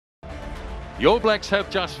The All Blacks have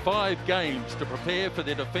just 5 games to prepare for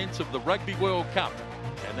their defence of the Rugby World Cup,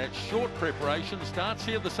 and that short preparation starts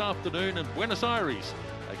here this afternoon in Buenos Aires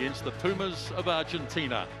against the Pumas of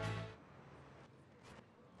Argentina.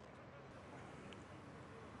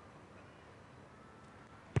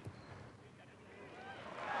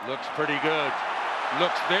 Looks pretty good.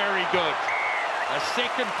 Looks very good. A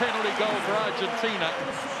second penalty goal for Argentina.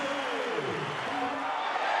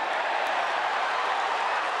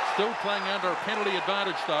 Still playing under a penalty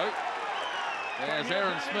advantage though. There's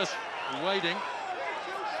Aaron Smith waiting.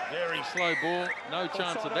 Very slow ball. No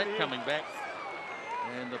chance of that coming back.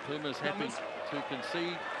 And the Pumas happy to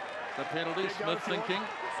concede the penalty. Smith thinking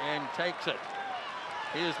and takes it.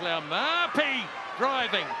 Here's Laumapi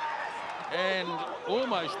driving. And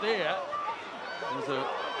almost there. There's a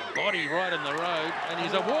body right in the road. And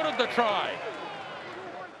he's awarded the try.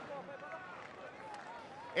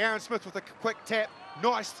 Aaron Smith with a quick tap.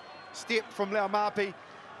 Nice step from Laumapi,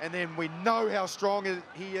 and then we know how strong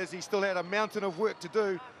he is. He still had a mountain of work to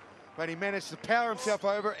do, but he managed to power himself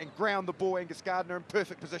over and ground the ball. Angus Gardner in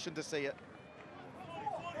perfect position to see it.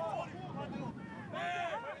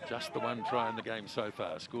 Just the one try in the game so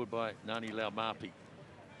far, scored by Nani Laumapi.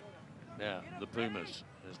 Now the Pumas,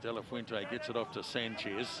 as De La Fuente gets it off to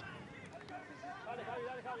Sanchez.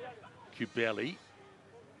 Cubelli.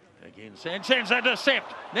 Again, Sanchez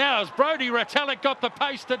intercept. Now has Brodie Retallick got the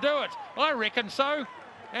pace to do it? I reckon so.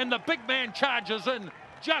 And the big man charges in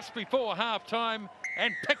just before half-time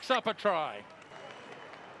and picks up a try.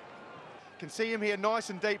 Can see him here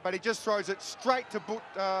nice and deep, but he just throws it straight to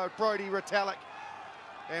Brodie Retallick.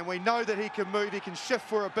 And we know that he can move, he can shift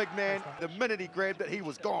for a big man. The minute he grabbed it, he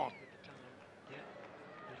was gone.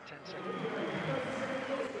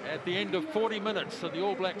 At the end of 40 minutes of the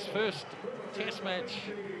All Blacks' first Test match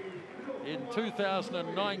in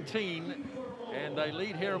 2019, and they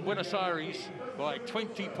lead here in Buenos Aires by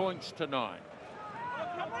 20 points to 9.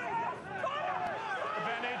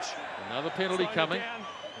 Another penalty coming.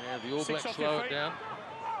 Yeah, the All Blacks slow it down.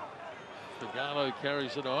 Figalo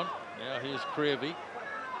carries it on. Now here's Creevy.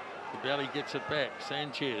 Cubelli gets it back.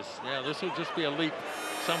 Sanchez. Now this will just be a leap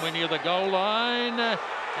somewhere near the goal line.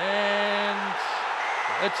 And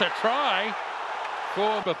it's a try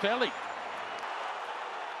for Buffelli.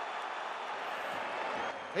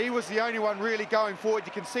 He was the only one really going forward.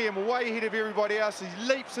 You can see him way ahead of everybody else. He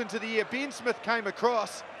leaps into the air. Ben Smith came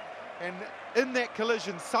across, and in that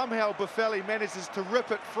collision, somehow Buffelli manages to rip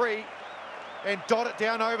it free and dot it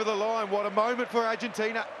down over the line. What a moment for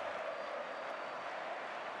Argentina.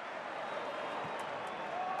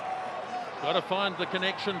 Got to find the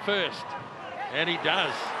connection first, and he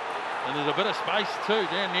does. And there's a bit of space too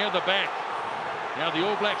down near the back. Now the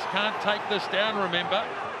All Blacks can't take this down, remember.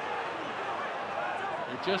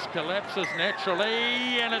 It just collapses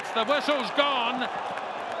naturally, and it's the whistle's gone.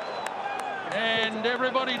 And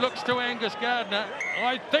everybody looks to Angus Gardner.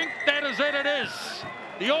 I think that is it, it is.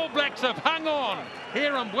 The All Blacks have hung on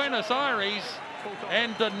here in Buenos Aires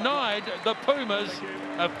and denied the Pumas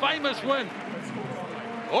a famous win.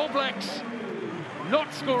 All Blacks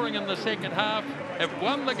not scoring in the second half have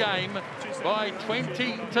won the game by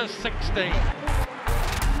 20 to 16.